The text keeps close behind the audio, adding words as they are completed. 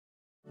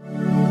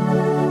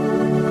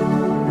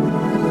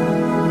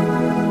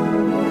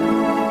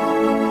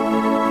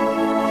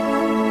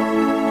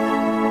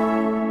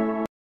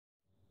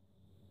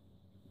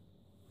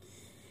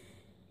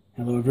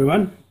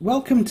everyone,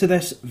 welcome to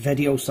this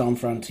Video Sans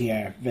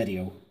Frontières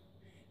video.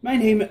 My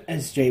name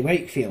is Jay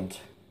Wakefield,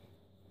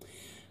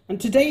 and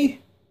today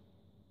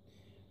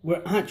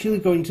we're actually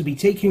going to be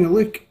taking a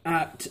look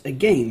at a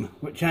game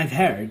which I've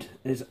heard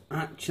is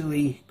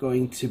actually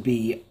going to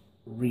be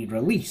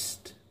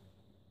re-released.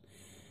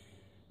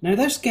 Now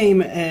this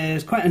game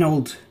is quite an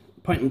old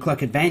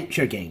point-and-click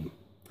adventure game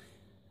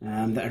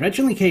that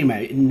originally came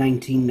out in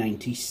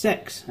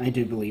 1996, I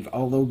do believe,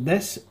 although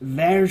this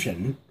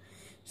version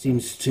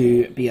seems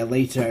to be a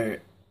later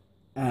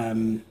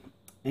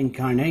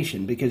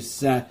incarnation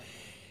because it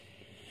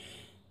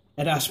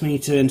asked me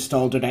to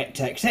install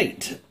DirectX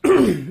 8,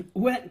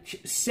 which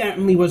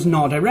certainly was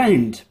not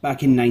around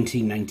back in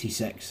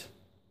 1996.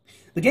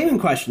 The game in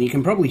question you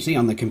can probably see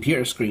on the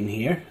computer screen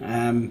here,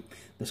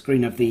 the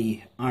screen of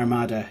the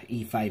Armada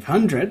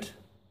E500,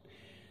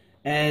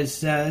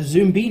 is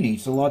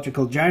Zoombinis, The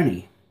Logical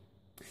Journey.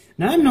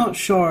 Now I'm not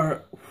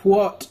sure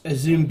what a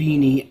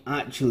Zoombini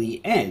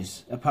actually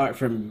is, apart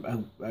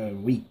from a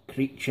wee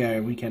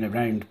creature, wee kind of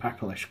round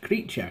purplish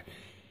creature.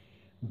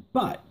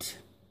 But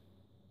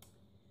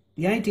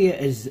the idea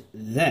is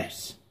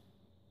this.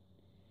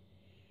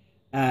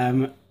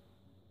 So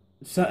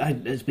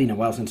it's been a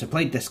while since I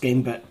played this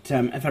game, but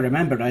if I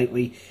remember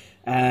rightly,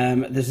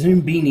 the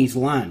Zoombinis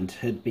land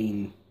had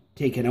been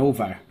taken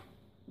over.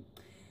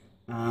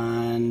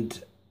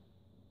 And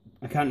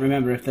I can't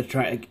remember if they're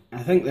trying to,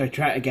 I think they're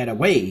trying to get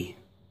away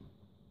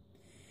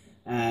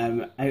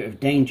out of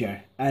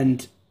danger,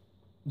 and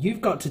you've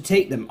got to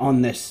take them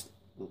on this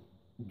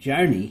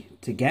journey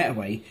to get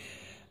away,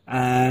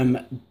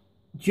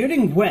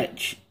 during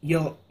which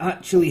you'll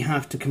actually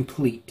have to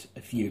complete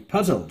a few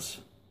puzzles.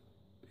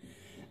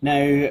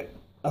 Now,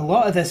 a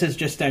lot of this is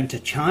just down to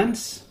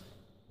chance,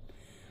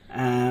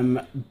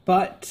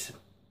 but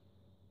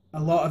a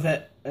lot of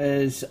it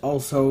is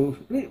also,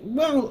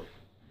 well,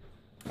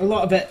 a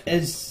lot of it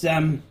is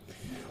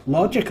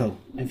logical,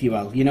 if you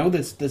will. You know,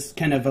 there's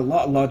kind of a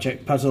lot of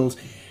logic puzzles,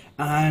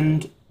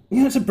 and you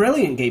know, it's a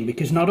brilliant game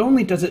because not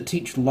only does it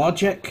teach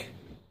logic,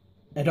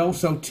 it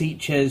also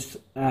teaches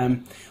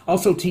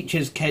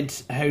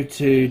kids how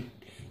to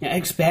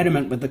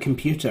experiment with the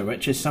computer,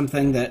 which is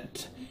something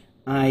that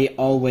I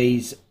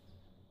always,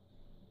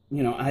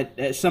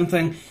 it's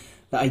something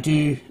that I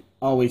do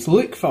always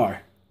look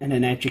for in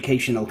an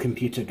educational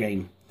computer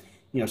game.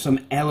 You know, some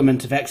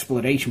element of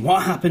exploration.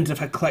 What happens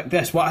if I click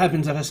this? What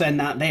happens if I send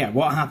that there?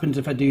 What happens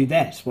if I do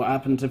this? What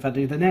happens if I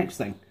do the next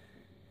thing?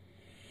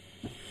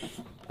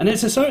 And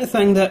it's the sort of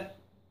thing that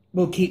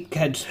will keep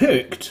kids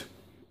hooked,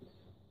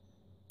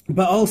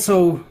 but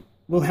also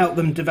will help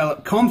them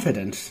develop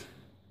confidence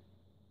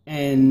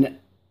in,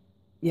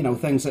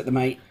 things that they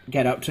might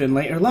get up to in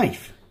later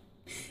life.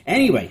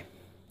 Anyway,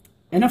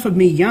 enough of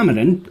me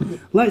yammering.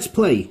 Let's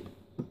play.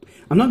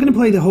 I'm not going to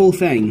play the whole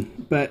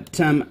thing,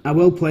 but I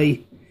will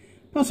play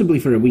possibly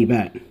for a wee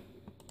bit.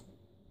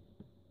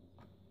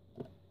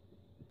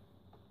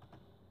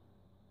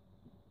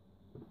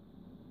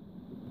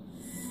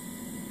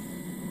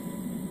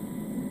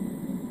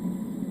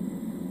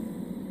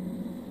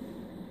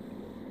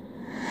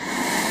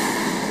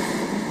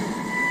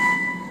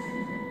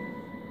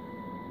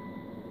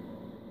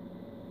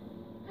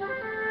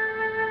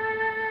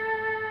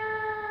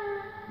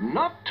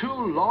 Not too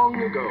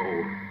long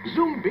ago,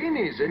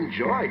 Zoombinis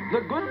enjoyed the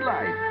good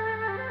life.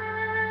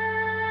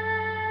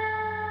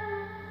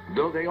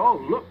 Though they all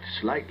looked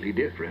slightly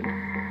different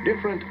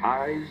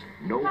eyes,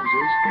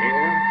 noses,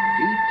 hair,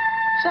 feet,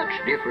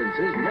 such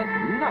differences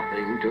meant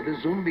nothing to the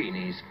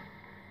Zoombinis.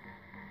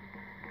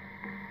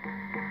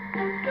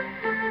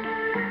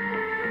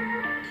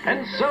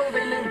 And so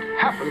they lived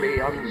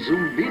happily on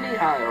Zoombini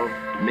Isle,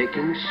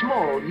 making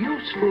small,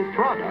 useful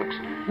products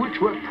which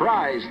were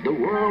prized the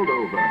world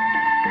over.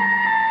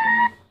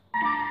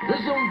 The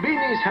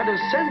Zoombinis had a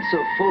sense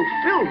of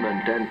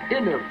fulfillment and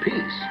inner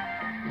peace,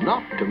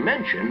 not to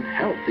mention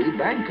healthy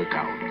bank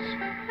accounts.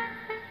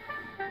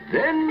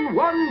 Then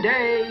one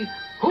day,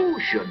 who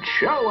should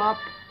show up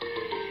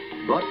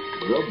but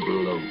the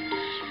bloats?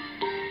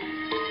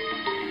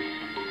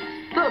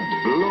 The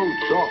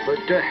bloats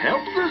offered to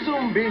help the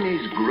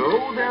Zoombinis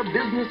grow their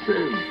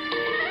businesses,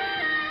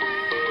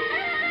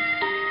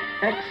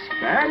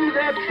 expand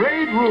their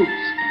trade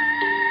routes,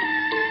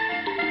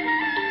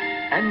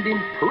 and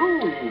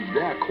improve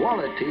their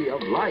quality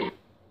of life.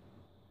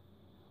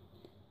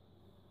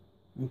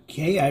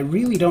 Okay, I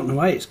really don't know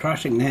why it's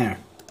crashing there.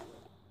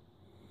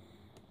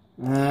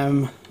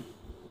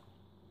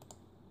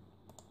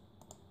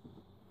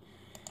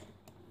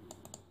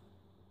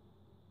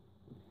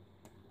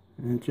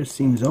 It just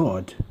seems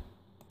odd.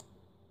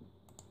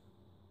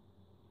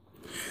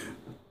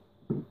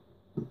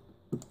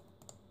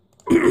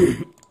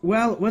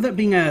 Well, with it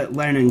being a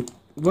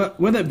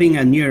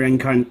newer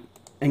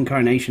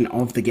incarnation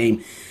of the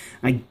game,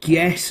 I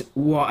guess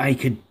what I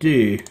could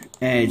do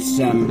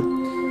is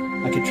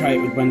I could try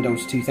it with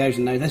Windows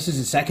 2000. Now, this is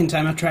the second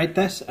time I've tried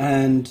this,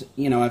 and,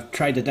 I've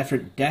tried a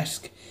different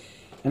disk,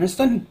 and it's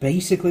done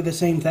basically the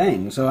same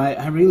thing, so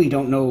I really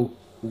don't know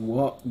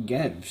what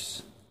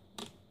gives.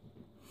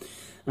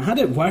 I had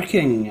it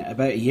working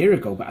about a year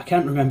ago, but I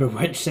can't remember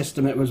which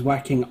system it was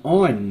working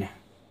on.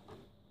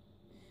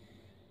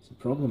 It's a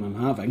problem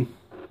I'm having.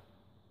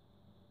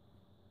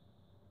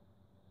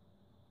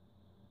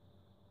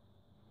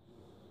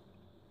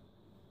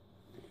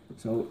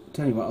 So,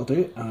 tell you what I'll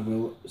do, I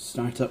will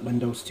start up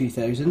Windows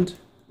 2000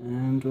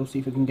 and we'll see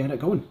if we can get it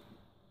going.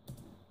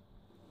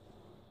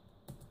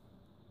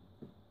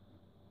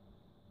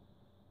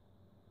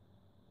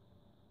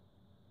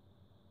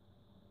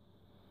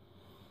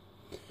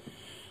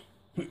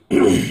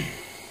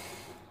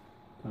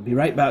 I'll be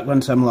right back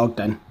once I'm logged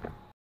in.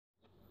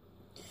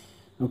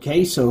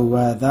 Okay,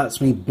 so that's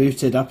me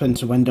booted up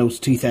into Windows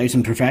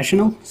 2000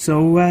 Professional.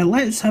 So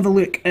let's have a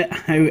look at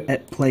how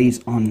it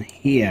plays on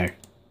here.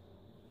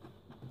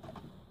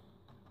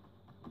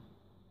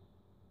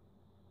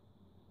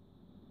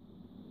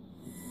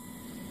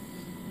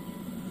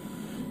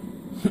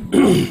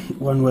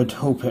 One would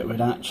hope it would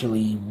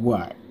actually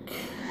work.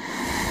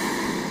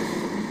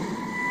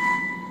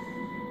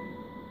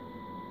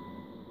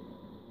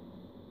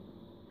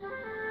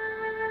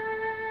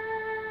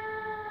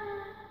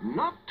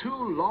 Not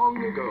too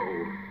long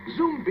ago,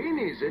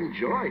 Zoombinis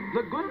enjoyed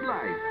the good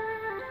life.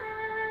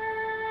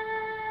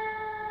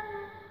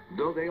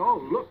 Though they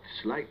all looked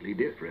slightly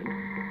different,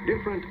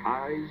 different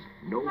eyes,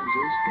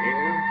 noses,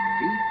 hair,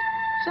 feet,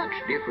 such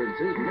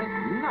differences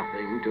meant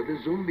nothing to the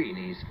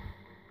Zoombinis.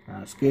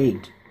 That's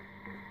good.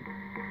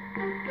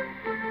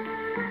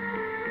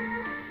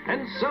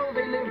 And so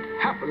they lived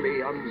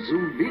happily on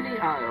Zoombini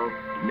Isle,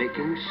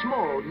 making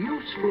small,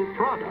 useful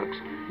products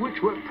which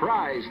were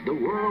prized the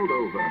world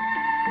over.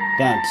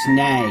 That's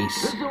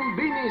nice. The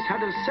Zoombinis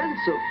had a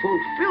sense of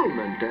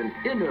fulfillment and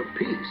inner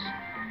peace,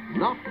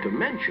 not to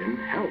mention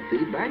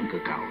healthy bank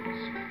accounts.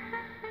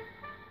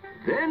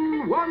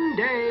 Then one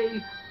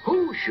day,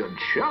 who should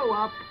show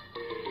up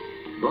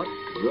but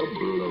the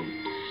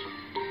bloats?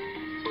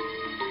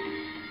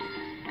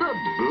 The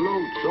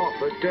bloats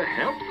offered to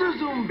help the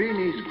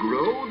Zoombinis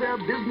grow their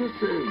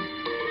businesses,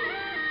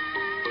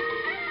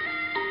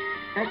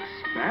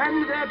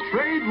 expand their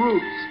trade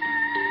routes,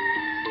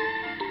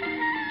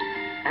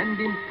 and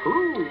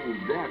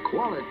improve their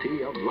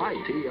quality of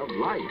life.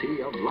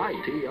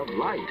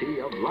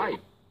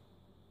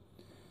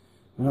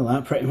 Well,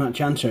 that pretty much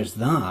answers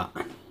that.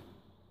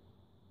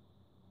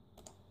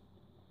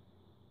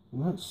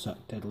 Well, that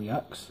sucked diddly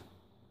yucks.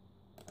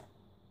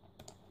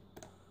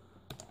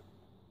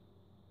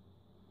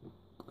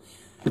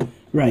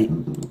 Right.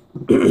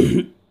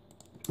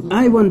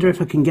 I wonder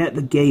if I can get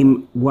the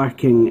game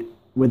working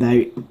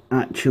without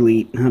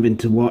actually having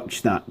to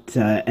watch that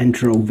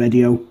intro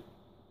video.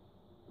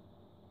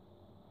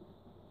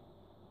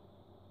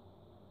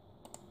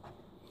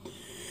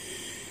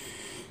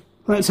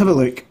 Let's have a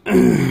look.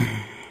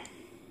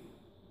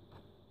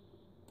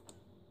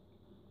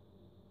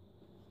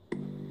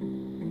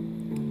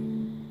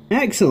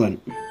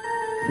 Excellent.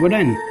 We're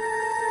in.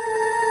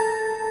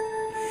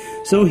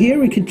 So here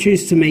we could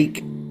choose to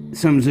make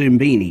some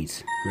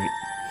Zoombinis. Right.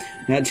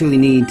 You actually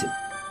need...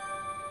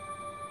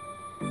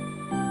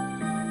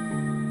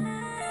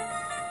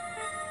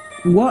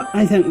 What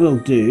I think we'll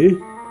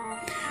do...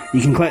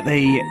 You can click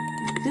the...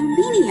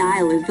 Zoombini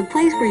Isle is the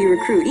place where you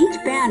recruit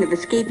each band of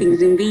escaping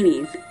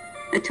Zoombinis.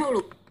 A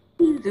total of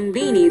 16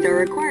 Zoombinis are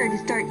required to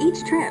start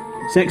each trip.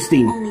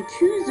 16. Only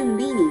 2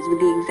 Zoombinis with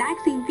the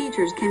exact same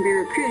features can be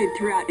recruited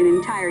throughout an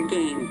entire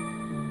game.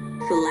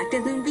 Select a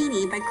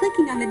Zoombini by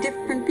clicking on the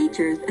different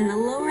features in the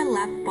lower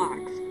left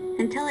box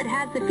until it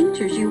has the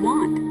features you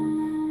want.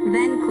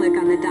 Then click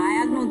on the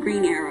diagonal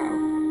green arrow.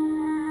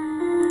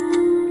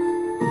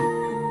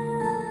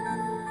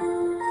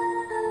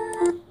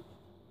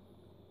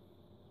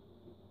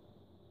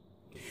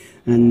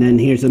 And then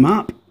here's the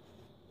map.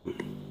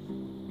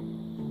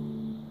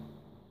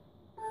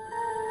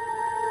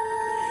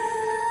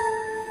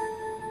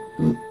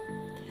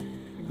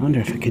 I wonder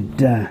if I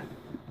could...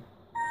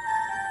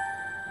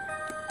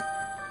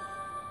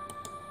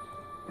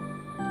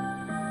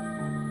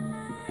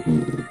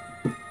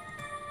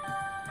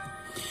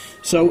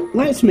 So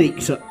let's make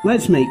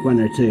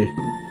one or two.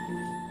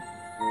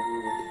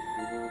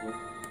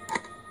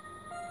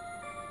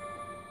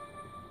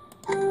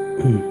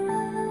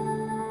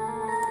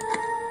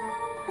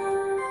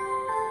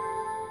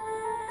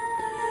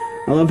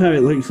 I love how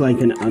it looks like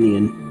an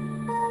onion.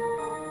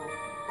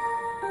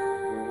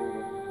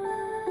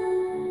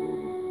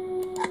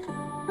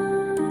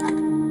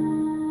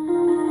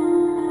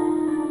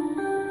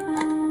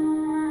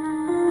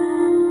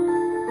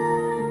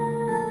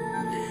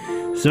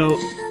 So,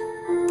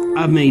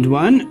 I've made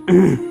one.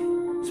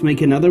 Let's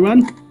make another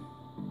one.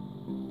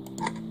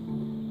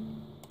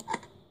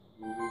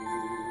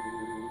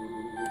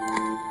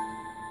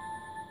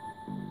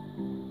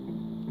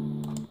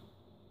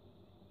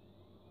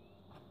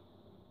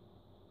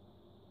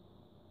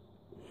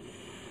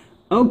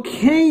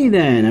 Okay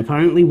then,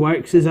 apparently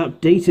Works is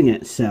updating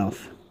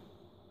itself.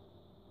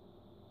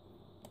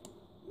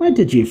 Why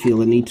did you feel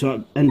the need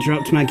to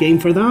interrupt my game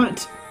for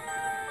that?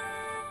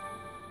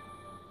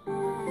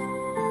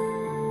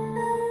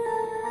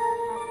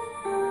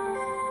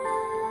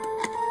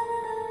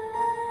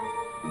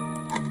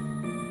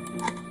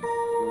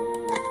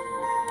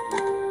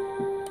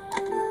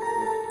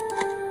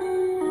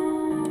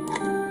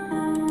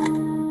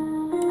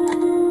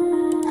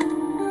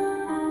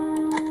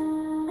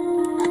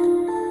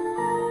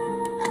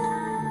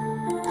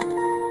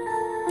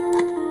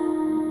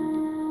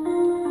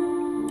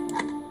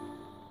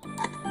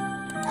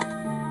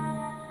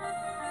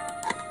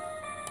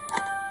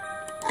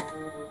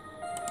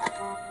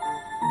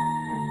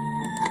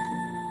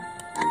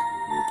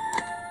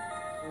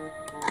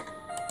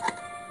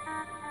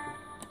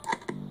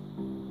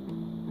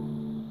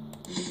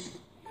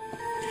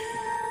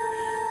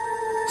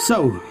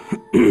 So,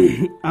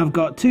 I've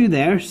got 2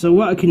 there, so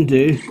what I can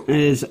do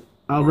is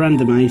I'll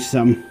randomise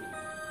some.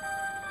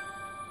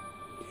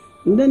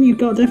 And then you've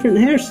got different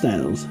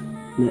hairstyles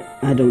that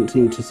I don't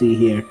seem to see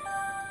here.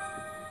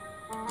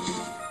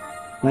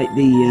 Like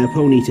the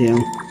ponytail.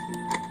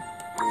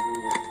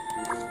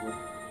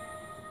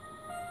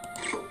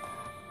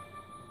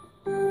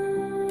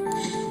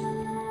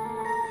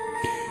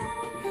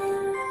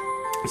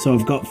 So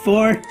I've got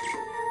 4.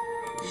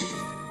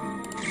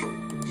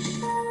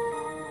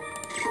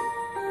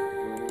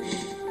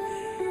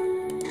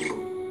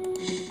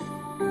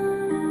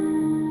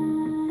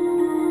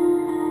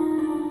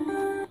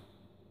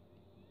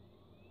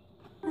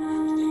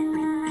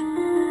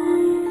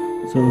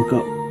 So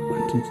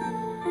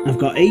I've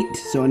got 8,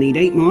 so I need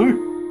 8 more.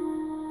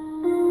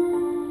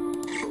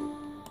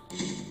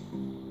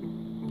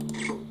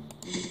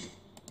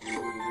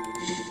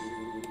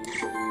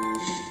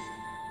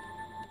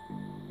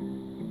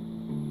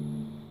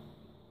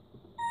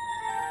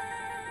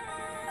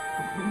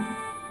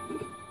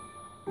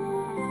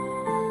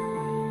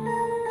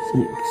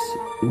 Six,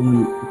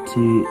 1,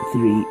 2,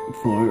 3,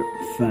 4,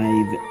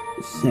 5,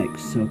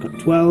 6. So I've got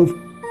 12.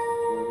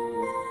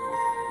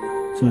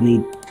 So I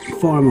need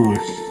 4 more.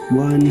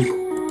 1,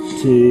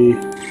 2,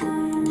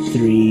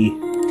 3,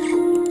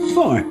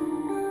 4.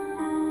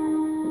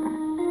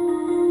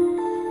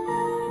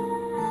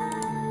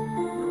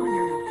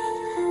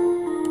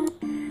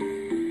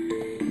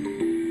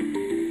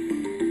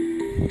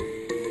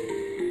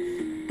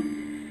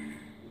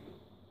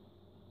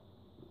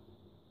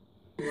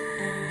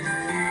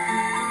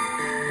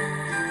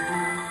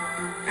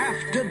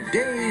 After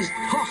days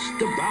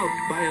tossed about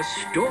by a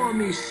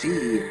stormy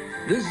sea,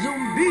 the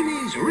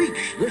Zoombinis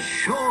reach the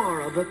shore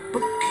of a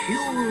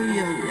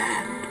peculiar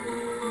land.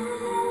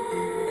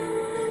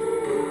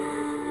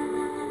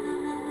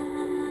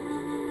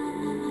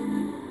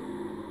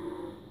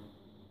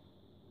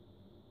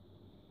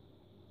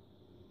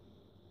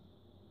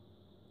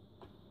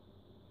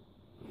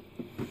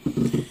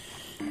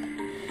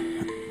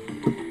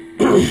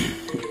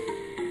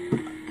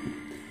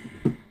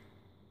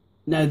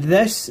 Now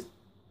this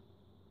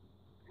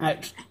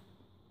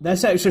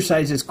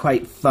exercise is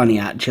quite funny,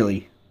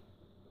 actually.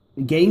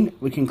 Again,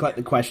 we can click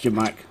the question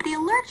mark. The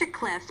allergic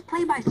cliffs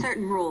play by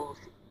certain rules.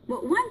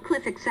 What one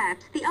cliff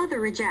accepts, the other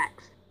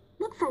rejects.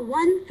 Look for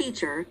one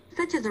feature,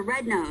 such as a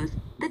red nose,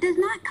 that does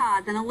not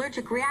cause an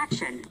allergic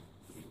reaction.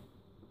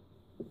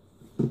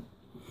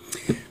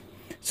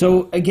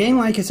 So, again,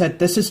 like I said,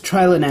 this is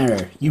trial and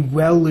error. You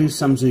will lose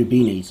some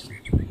Zoombinis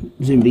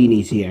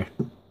here.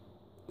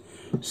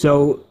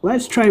 So,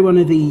 let's try one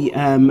of the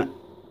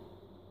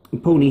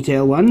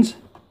ponytail ones.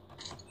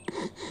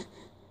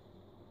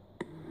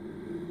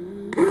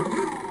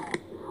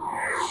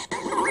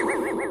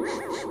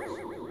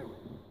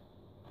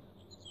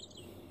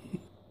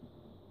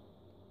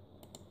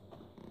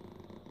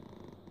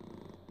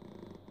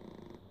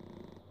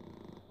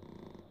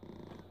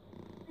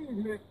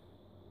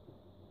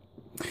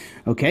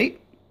 Okay.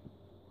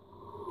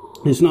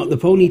 It's not the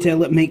ponytail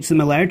that makes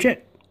them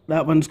allergic.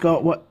 That one's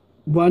got what?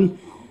 One.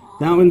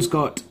 That one's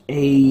got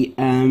a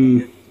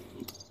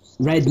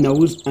red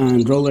nose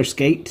and roller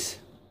skates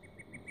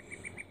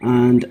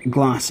and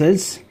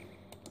glasses.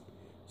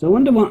 So I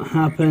wonder what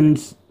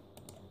happens.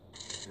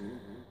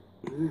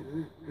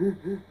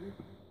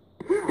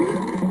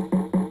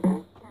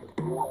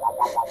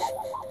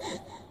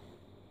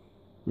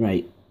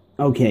 Right.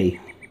 Okay.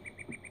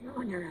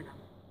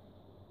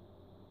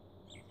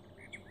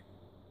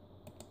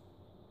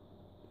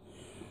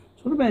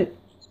 So what about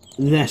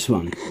this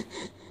one?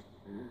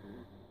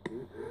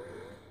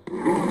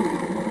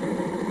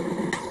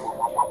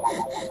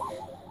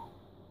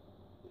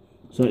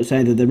 So it's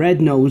either the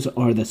red nose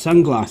or the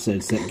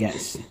sunglasses that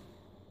gets...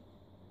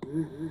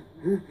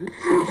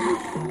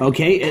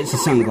 Okay, it's the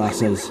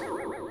sunglasses.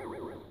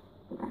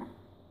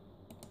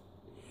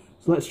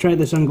 So let's try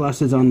the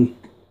sunglasses on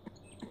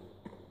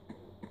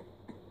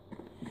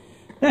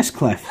this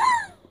cliff.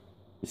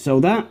 So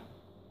that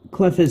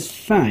cliff is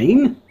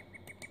fine.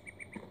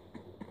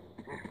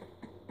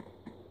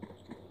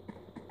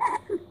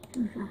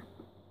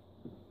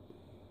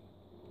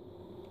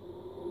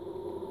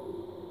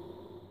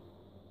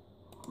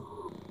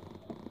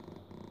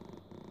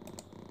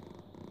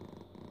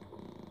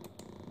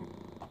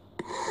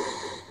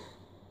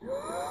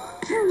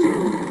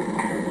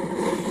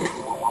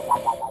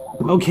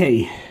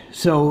 Okay,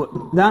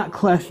 so that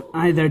cliff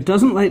either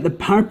doesn't like the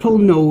purple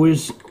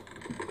nose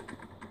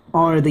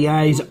or the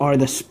eyes or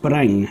the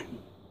spring.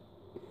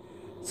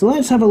 So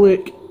let's have a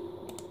look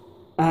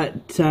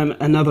at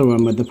another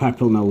one with the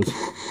purple nose.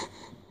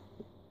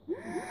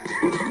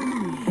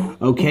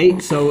 Okay,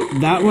 so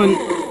that one...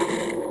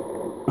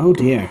 Oh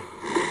dear.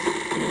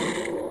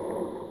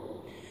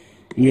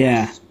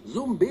 Yeah.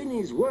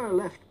 Zoombinis were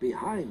left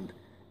behind,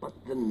 but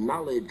the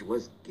knowledge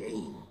was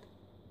gained.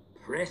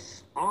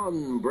 Press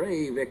on,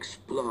 brave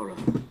explorer.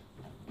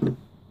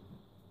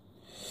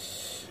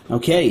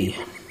 Okay.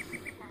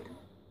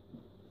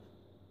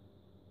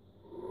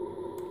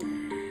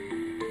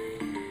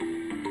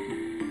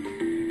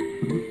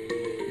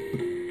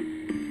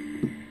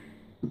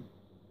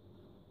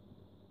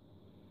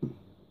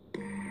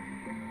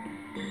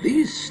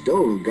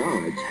 stone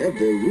gods have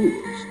their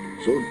rules,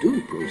 so do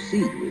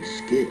proceed with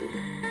skill.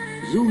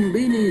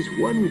 Zoombinis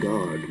one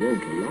god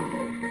won't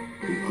allow,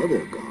 the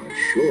other god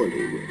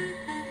surely will.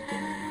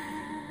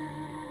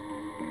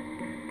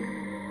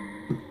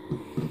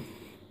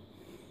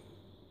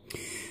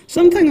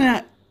 Something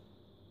that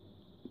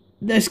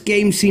this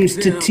game seems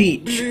to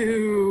teach.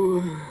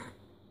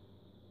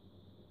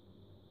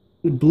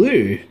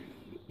 Blue?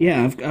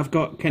 Yeah, I've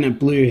got kind of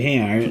blue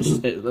hair.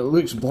 It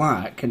looks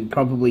black, and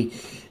probably,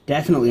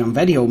 definitely on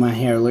video my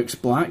hair looks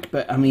black,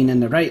 but I mean in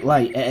the right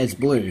light it is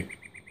blue.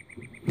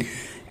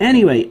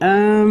 Anyway,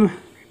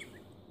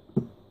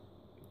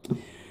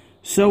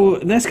 so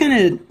that's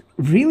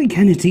really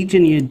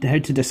teaching you how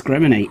to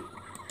discriminate.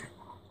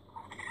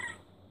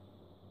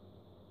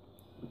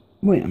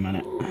 Wait a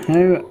minute,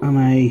 how am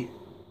I...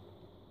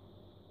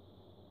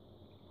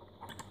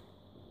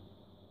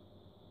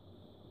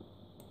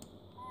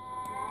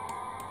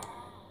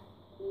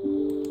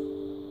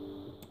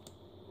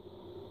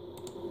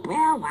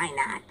 Well, why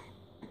not?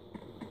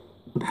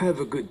 Have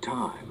a good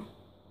time.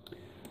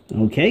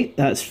 Okay,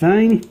 that's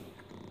fine.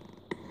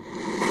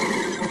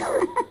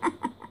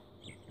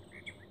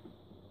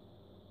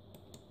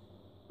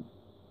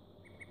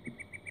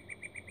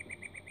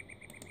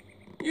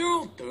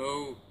 You'll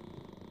do.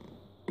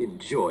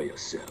 Enjoy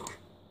yourself.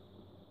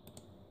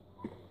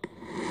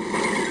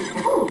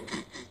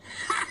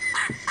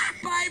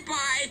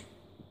 Bye-bye.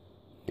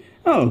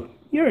 Oh,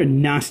 you're a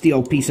nasty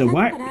old piece of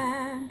work.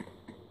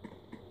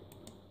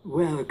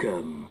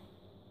 Welcome.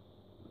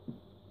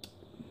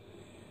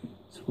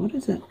 So what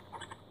is it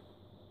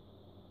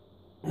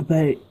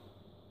about?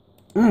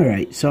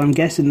 Alright, so I'm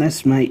guessing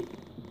this might...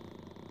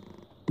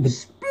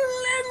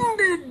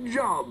 Splendid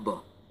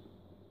job.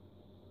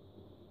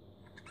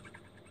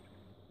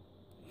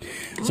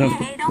 So,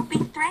 Hey, don't be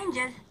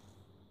strangers.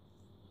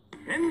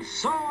 And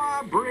so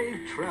our brave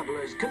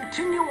travelers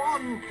continue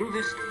on through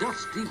this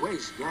dusty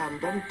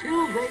wasteland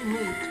until they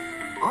meet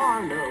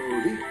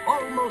Arno, the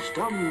almost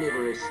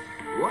omnivorous,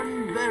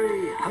 one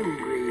very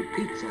hungry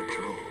pizza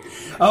troll.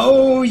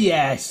 oh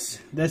yes,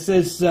 this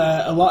is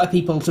a lot of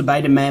people to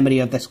buy the memory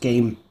of this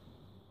game.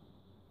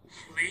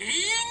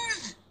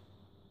 Fleens?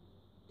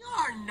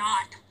 You're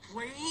not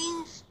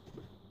fleens.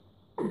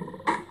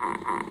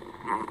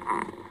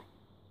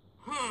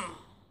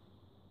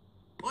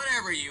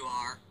 Whatever you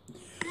are,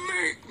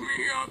 make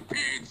me a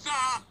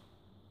pizza!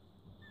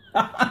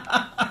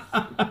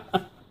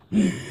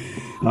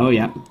 Oh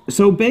yeah.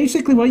 So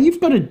basically what you've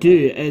got to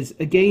do is,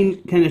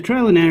 again, kind of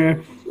trial and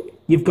error,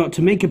 you've got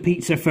to make a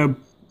pizza for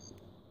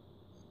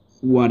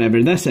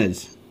whatever this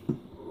is.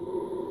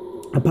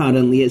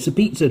 Apparently it's a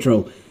pizza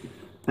troll.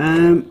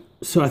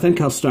 So I think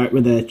I'll start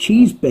with a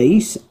cheese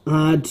base,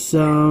 add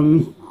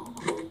some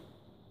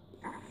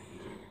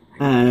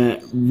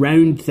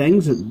round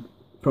things,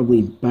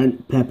 probably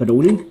burnt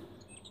pepperoni,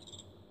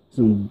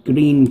 some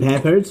green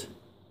peppers,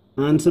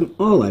 and some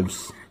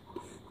olives.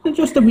 And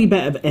just a wee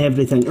bit of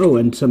everything. Oh,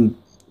 and some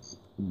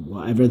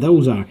whatever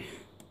those are.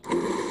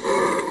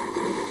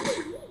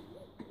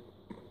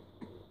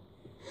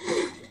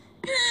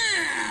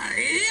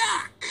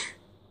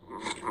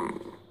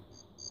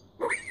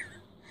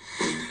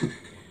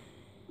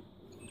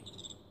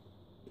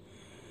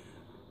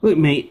 Look,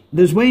 mate,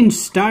 there's Wayne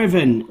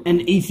starving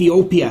in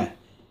Ethiopia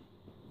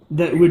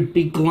that would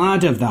be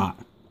glad of that.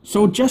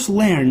 So just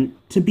learn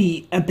to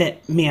be a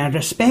bit more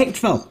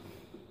respectful.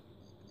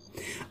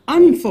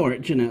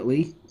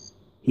 Unfortunately,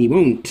 he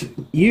won't.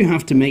 You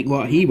have to make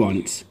what he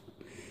wants.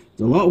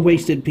 There's a lot of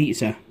wasted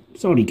pizza.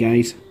 Sorry,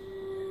 guys.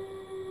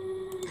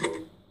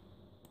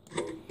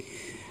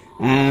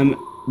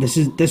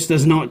 This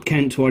does not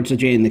count towards a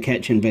Jay in the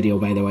Kitchen video,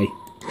 by the way.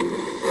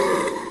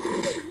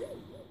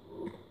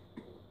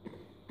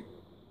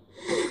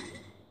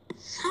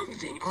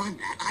 Something on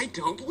that I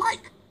don't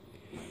like.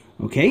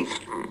 Okay.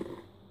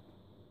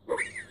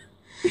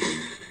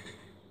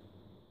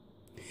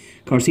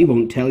 Of course, he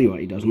won't tell you what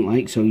he doesn't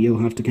like, so you'll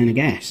have to kind of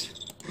guess.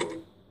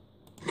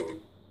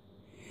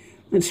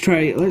 Let's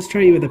try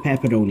with a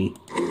pepperoni.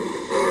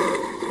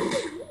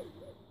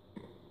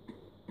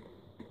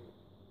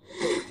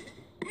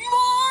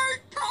 More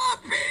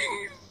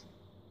toppings!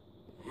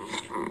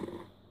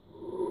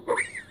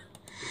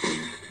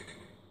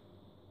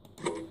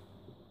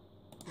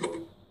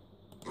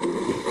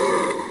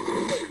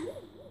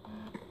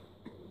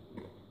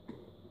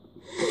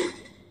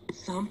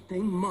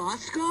 Something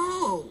must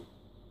go.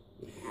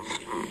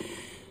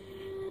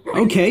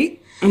 Okay,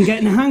 I'm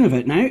getting the hang of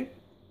it now.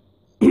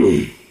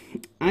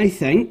 I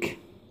think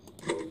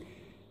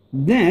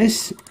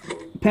this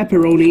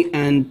pepperoni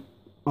and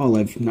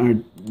olive,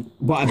 or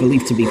what I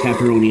believe to be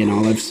pepperoni and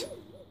olives.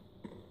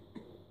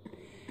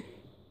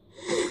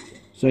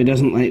 So he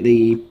doesn't like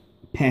the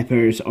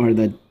peppers or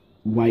the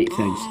white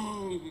things.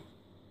 Oh,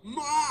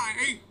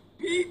 my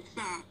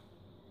pizza!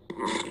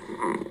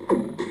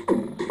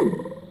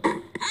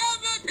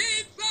 Have a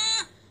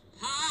pizza,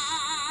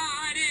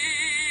 honey!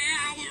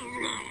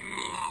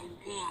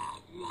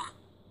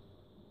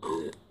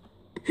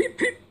 Hip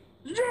hip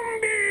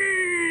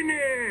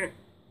Zombini!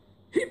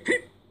 Hip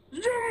hip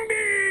Zombini!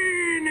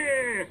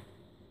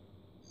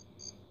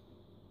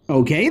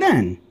 Okay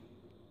then.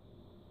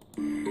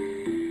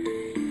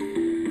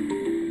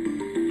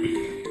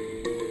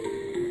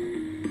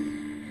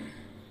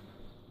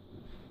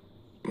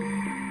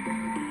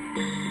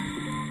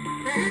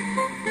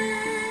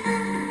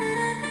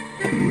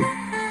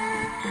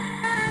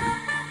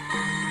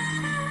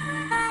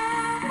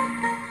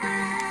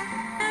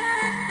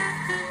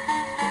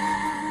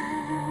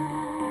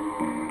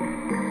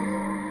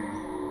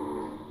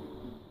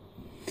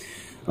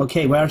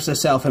 Okay, where's the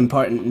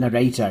self-important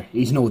narrator?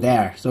 He's no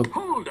there, so...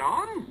 Hold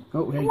on!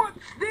 Oh, hey. What's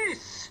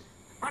this?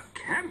 A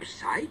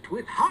campsite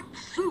with hot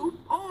soup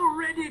all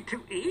ready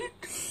to eat?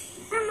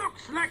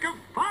 Looks like a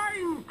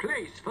fine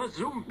place for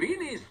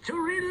Zoombinis to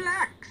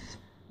relax.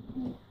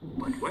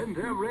 But when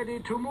they're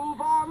ready to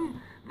move on,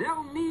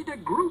 they'll need a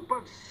group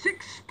of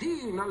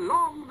 16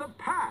 along the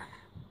path.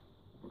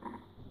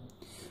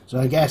 So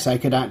I guess I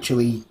could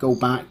actually go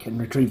back and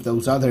retrieve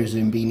those other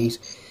Zoombinis.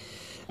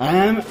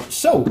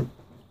 So...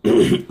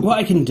 what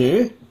I can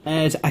do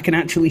is I can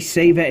actually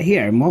save it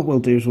here, and what we'll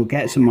do is we'll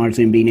get some more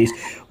Zoombinis,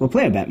 we'll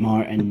play a bit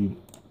more, and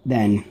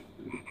then,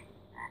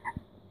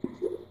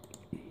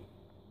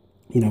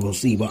 you know, we'll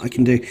see what I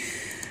can do.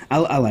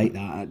 I like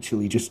that,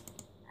 actually, just...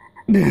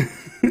 yeah,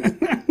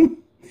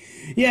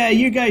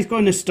 you guys go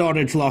in the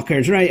storage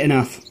lockers, right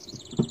enough.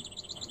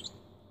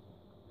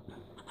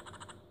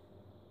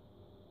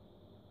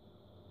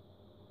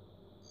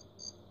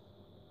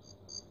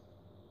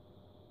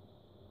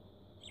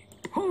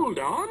 Hold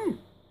on!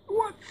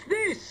 What's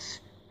this?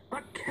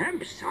 A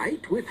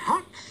campsite with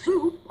hot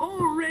soup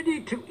all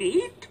ready to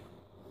eat?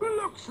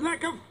 Looks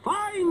like a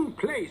fine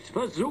place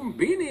for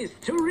Zoombinis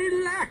to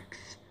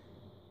relax.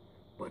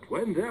 But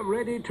when they're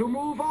ready to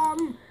move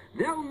on,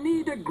 they'll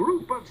need a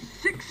group of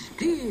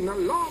 16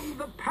 along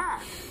the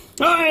path.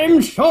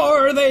 I'm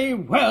sure they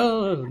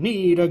will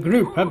need a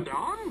group of... Hold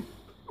on!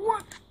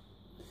 What's...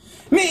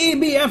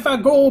 Maybe if I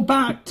go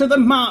back to the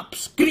map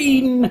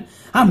screen,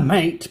 I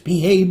might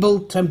be able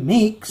to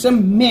make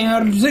some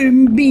more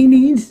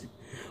Zoombinis.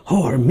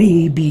 Or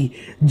maybe,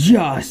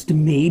 just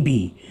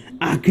maybe,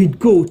 I could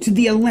go to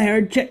the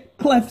allergic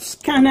cliffs,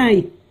 can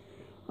I?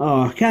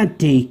 Oh, God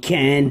they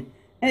can.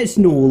 It's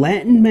no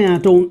letting me, I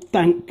don't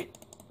think.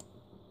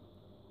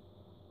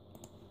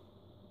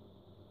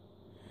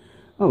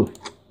 Oh,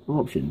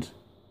 options.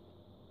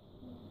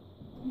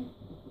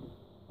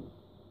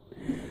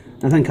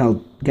 I think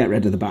I'll get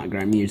rid of the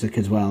background music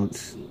as well.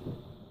 It's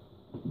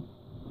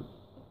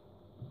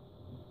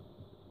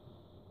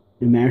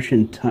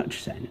immersion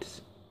touch sense.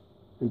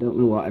 I don't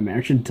know what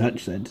immersion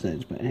touch sense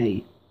is, but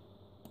hey.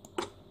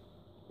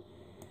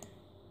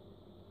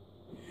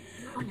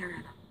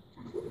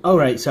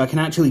 Alright, so I can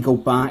actually go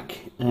back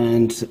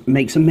and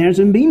make some more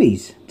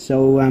Zoombinis.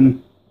 So,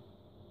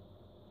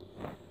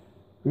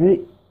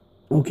 right.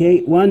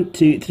 Okay, 1,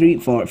 2, 3,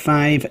 4,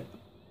 5,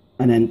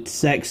 and then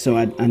 6, so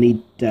I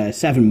need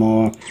 7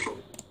 more.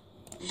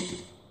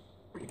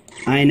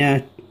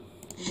 Eine,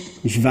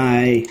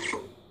 zwei,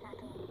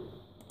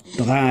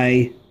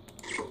 drei,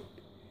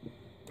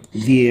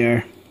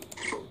 vier,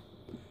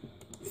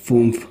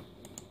 fünf.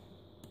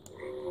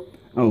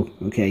 Oh,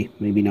 okay,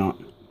 maybe not.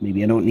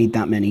 Maybe I don't need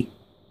that many.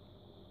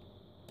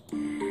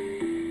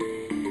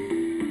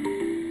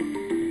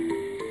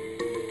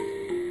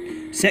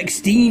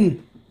 $16.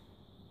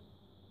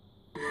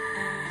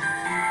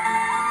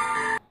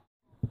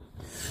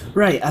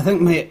 Right, I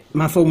think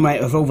my phone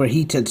might have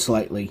overheated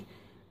slightly. Say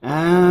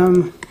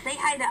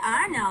hi to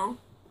Arno.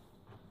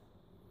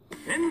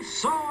 And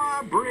so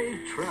our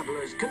brave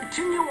travelers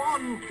continue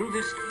on through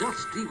this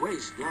dusty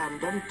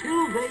wasteland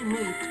until they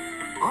meet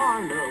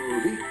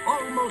Arno, the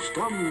almost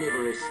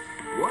omnivorous,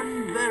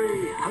 one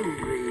very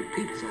hungry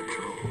pizza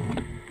troll.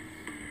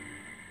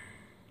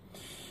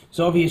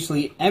 So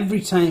obviously,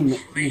 every time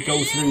you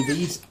go through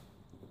these...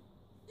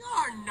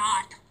 You're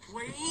not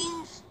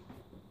fleas.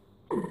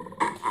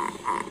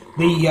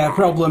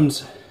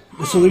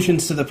 The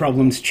solutions to the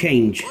problems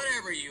change.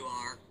 Whatever you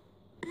are,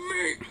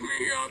 make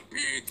me a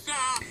pizza.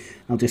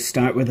 I'll just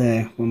start with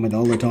one with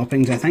all the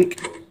toppings, I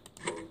think.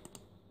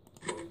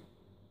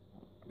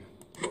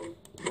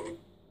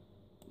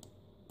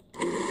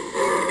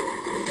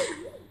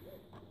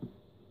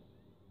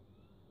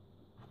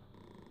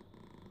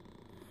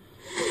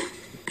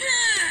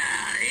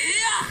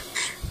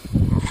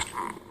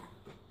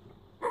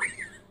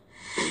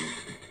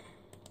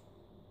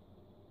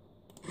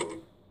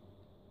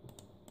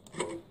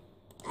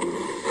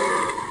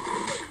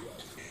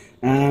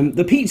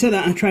 The pizza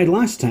that I tried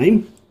last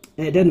time,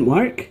 it didn't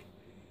work.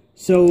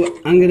 So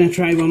I'm going to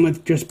try one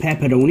with just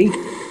pepperoni.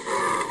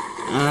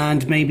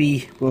 And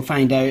maybe we'll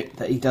find out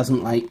that he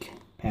doesn't like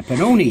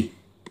pepperoni.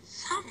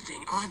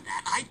 Something on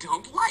that I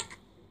don't like.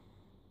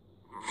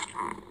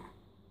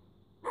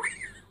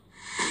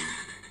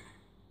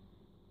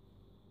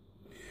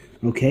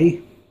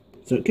 Okay,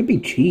 so it could be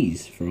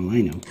cheese for all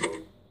I know.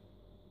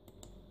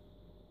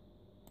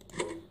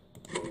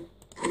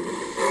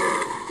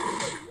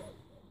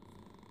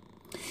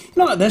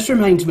 You know what this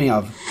reminds me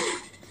of?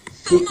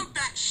 Some of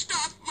that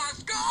stuff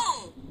must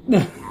go.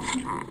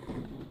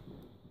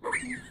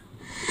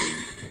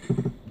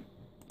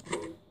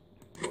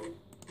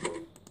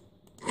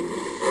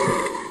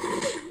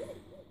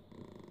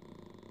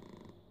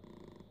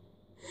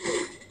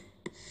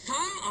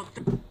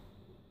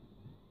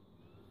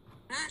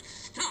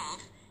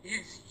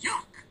 is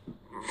yuck.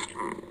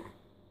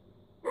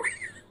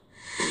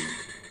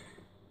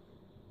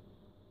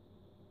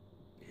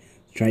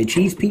 Try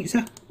cheese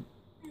pizza.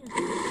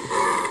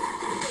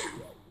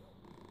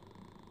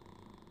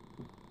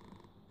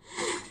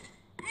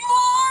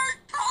 More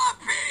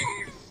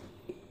toppings!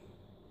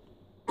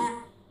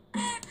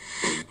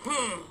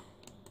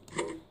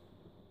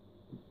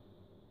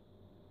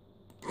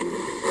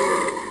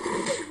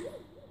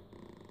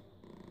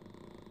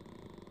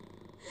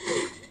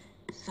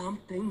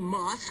 Something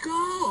must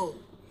go.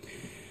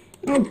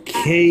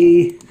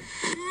 Okay.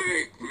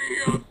 Make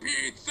me a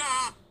pizza.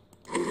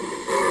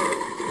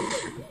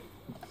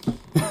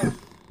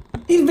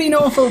 He's been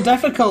awful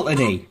difficult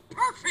today.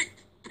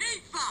 Perfect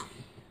pizza.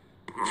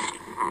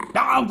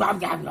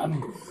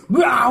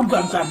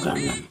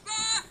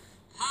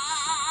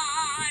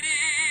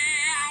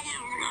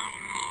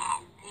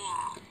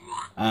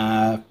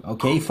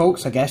 Okay,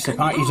 folks, I guess the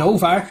party's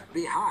over.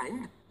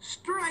 Behind,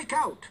 strike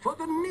out for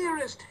the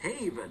nearest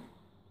haven.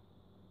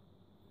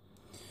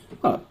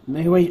 What?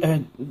 They away?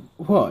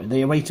 What?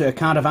 They away to a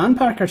caravan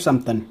park or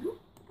something?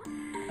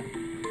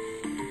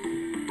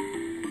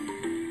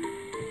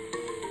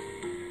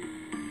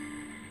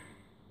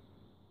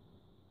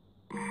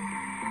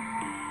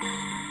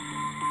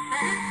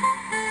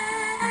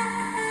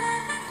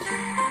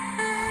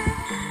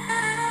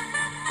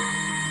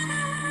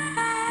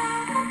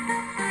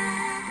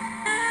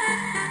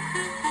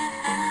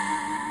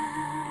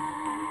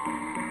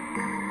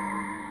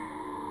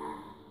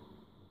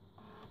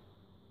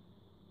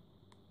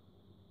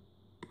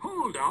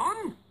 Hold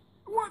on.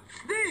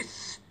 What's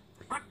this?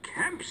 A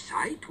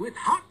campsite with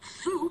hot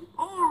soup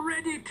all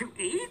ready to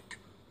eat?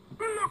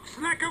 Looks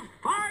like a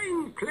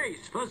fine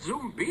place for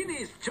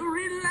Zoombinis to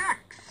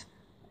relax.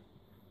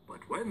 But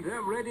when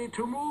they're ready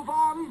to move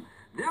on,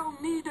 they'll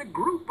need a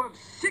group of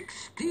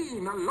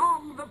 16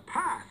 along the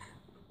path.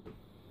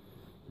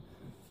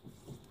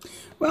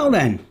 Well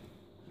then,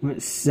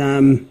 let's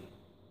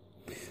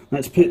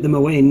put them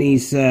away in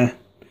these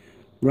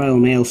Royal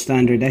Mail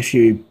standard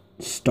issue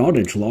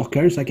storage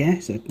lockers, I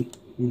guess.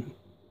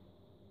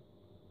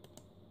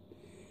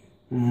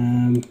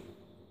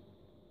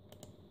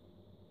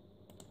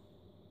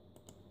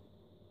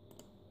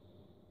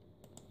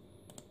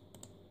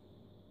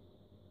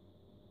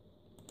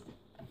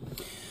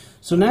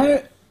 So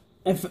now,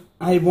 if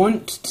I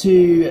want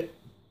to,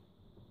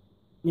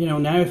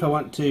 if I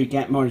want to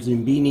get more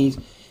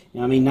Zoombinis,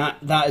 I mean,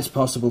 that is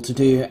possible to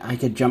do. I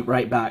could jump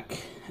right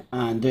back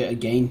and do it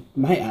again.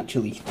 Might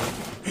actually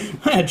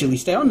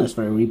stay on this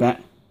for a wee bit.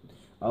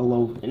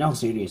 Although, in all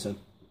seriousness,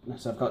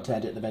 I've got to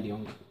edit the video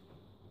and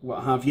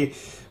what have you.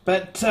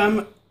 But,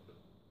 I'm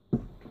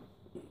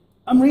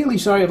really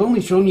sorry, I've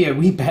only shown you a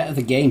wee bit of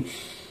the game.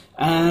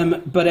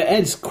 But it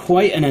is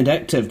quite an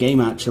addictive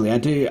game, actually. I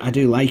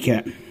do like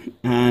it.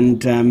 And,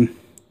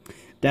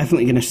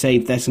 definitely going to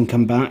save this and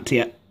come back to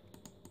it.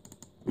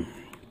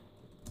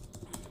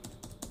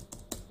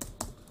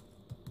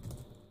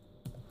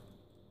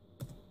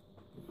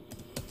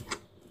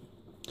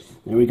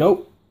 There we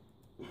go.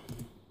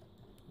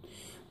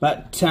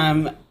 But,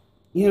 the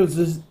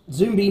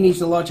Zoombinis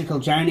The Logical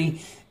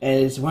Journey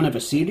is one of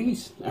a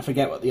series. I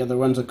forget what the other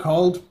ones are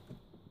called.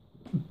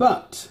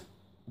 But,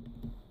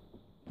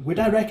 would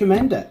I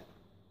recommend it?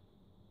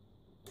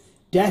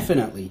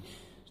 Definitely.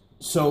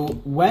 So,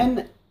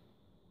 when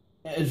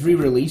it is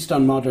re-released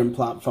on modern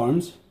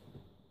platforms,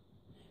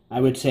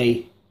 I would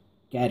say,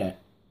 get it.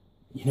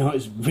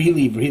 It's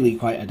really, really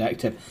quite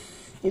addictive.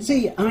 You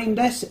see, I mean,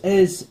 this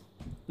is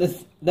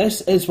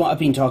what I've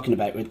been talking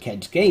about with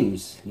kids'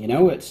 games.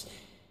 It's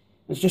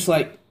just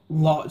like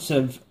lots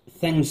of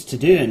things to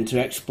do and to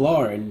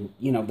explore, and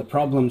the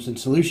problems and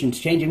solutions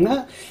changing.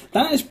 That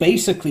is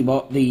basically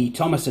what the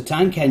Thomas the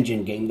Tank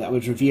Engine game that I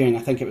was reviewing, I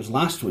think it was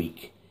last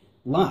week,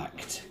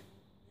 lacked.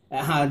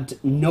 It had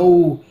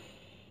no.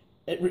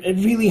 It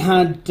really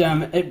had.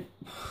 It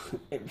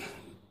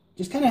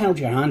just kind of held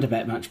your hand a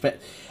bit much,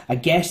 but I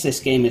guess this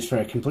game is for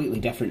a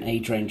completely different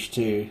age range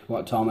to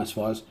what Thomas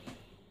was.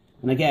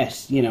 And I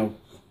guess,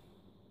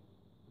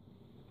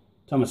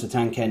 Thomas the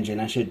Tank Engine,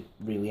 I should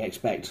really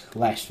expect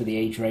less for the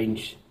age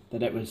range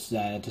that it was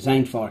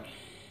designed for.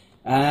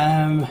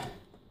 But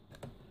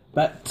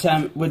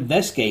with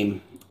this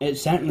game, it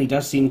certainly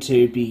does seem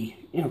to be,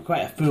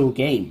 quite a full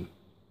game.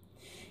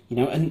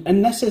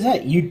 And this is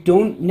it. You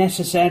don't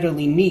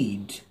necessarily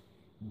need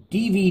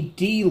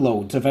DVD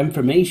loads of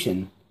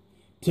information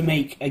to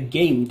make a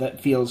game that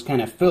feels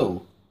kind of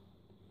full.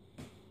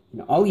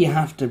 All you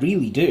have to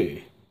really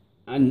do,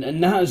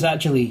 and that is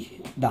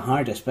actually the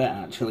hardest bit,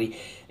 actually,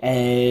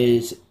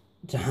 is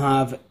to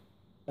have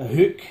a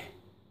hook,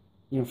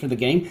 for the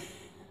game.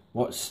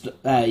 What's,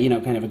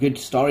 kind of a good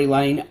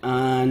storyline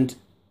and,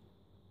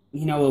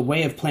 a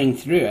way of playing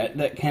through it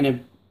that kind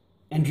of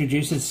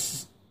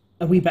introduces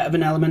a wee bit of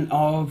an element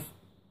of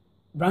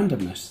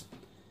randomness.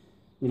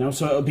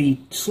 So it'll be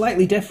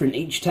slightly different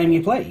each time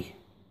you play.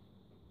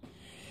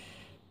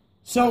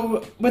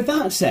 So, with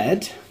that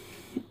said,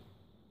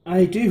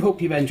 I do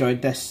hope you've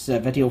enjoyed this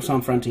video,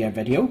 Sans Frontier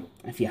video.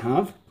 If you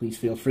have, please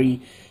feel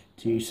free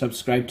to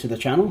subscribe to the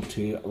channel,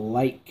 to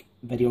like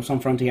Videos on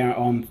Frontier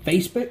on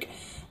Facebook,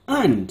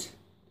 and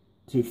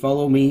to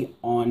follow me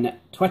on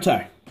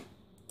Twitter.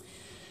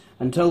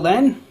 Until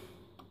then,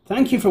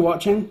 thank you for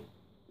watching,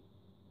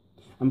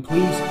 and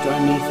please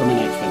join me for my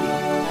next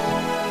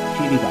video.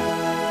 Cheery bye.